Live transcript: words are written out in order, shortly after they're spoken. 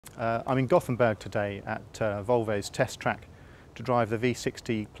I'm in Gothemburg today at Volvo's test track to drive the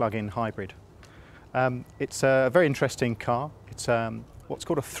V60 Plug-in Hybrid. It's a very interesting car. It's what's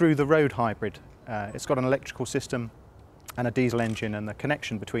called a through-the-road hybrid. It's got an electrical system and a diesel engine, and the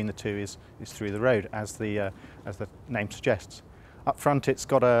connection between the two is through the road, as the name suggests. Up front it's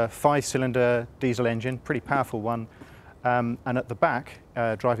got a 5-cylinder diesel engine, pretty powerful one, and at the back,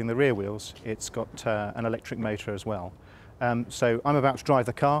 driving the rear wheels, it's got an electric motor as well. So I'm about to drive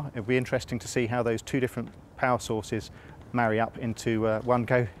the car. It'll be interesting to see how those two different power sources marry up into one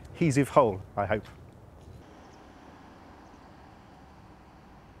cohesive whole, I hope.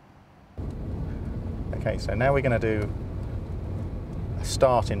 Okay, so now we're going to do a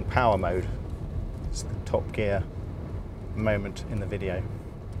start in power mode. It's the top gear moment in the video.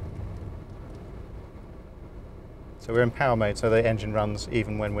 So we're in power mode, so the engine runs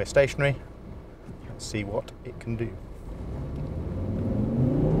even when we're stationary. Let's see what it can do.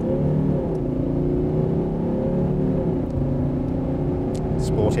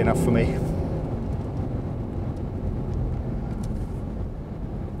 Sporty enough for me.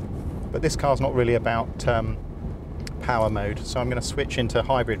 But this car's not really about power mode, so I'm going to switch into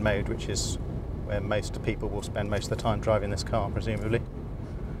hybrid mode, which is where most people will spend most of the time driving this car, presumably.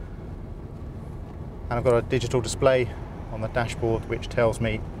 And I've got a digital display on the dashboard which tells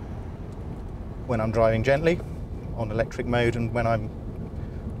me when I'm driving gently on electric mode and when I'm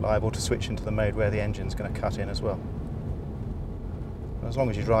liable to switch into the mode where the engine's going to cut in as well. As long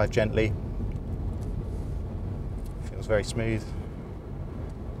as you drive gently, it feels very smooth.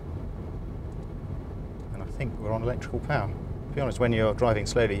 And I think we're on electrical power. To be honest, when you're driving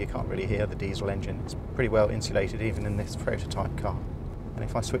slowly, you can't really hear the diesel engine. It's pretty well insulated even in this prototype car. And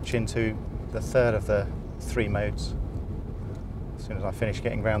if I switch into the third of the three modes, as soon as I finish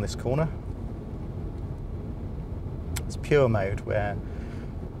getting around this corner, it's pure mode, where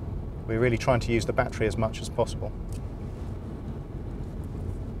we're really trying to use the battery as much as possible.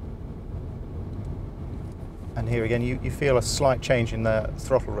 And here again, you feel a slight change in the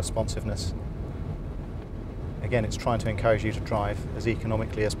throttle responsiveness. Again, it's trying to encourage you to drive as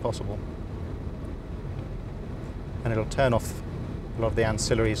economically as possible. And it'll turn off a lot of the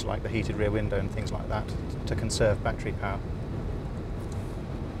ancillaries like the heated rear window and things like that to conserve battery power.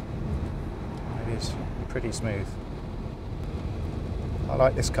 It is pretty smooth. I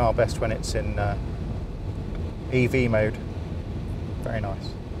like this car best when it's in EV mode. Very nice.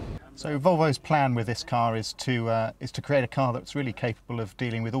 So Volvo's plan with this car is to create a car that's really capable of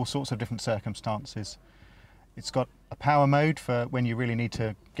dealing with all sorts of different circumstances. It's got a power mode for when you really need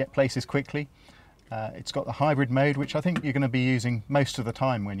to get places quickly. It's got the hybrid mode, which I think you're going to be using most of the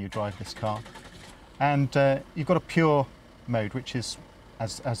time when you drive this car. And you've got a pure mode, which is,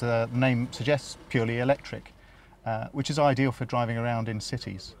 as the name suggests, purely electric, which is ideal for driving around in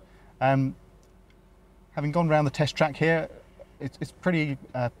cities. Having gone around the test track here, it's pretty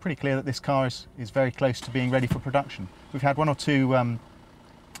clear that this car is very close to being ready for production. We've had one or two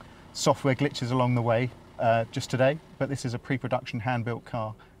software glitches along the way just today, but this is a pre-production hand-built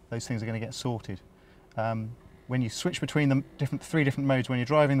car. Those things are going to get sorted. When you switch between the three different modes when you're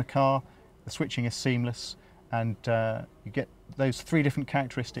driving the car, the switching is seamless, and you get those three different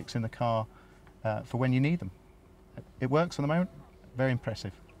characteristics in the car for when you need them. It works at the moment. Very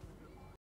impressive.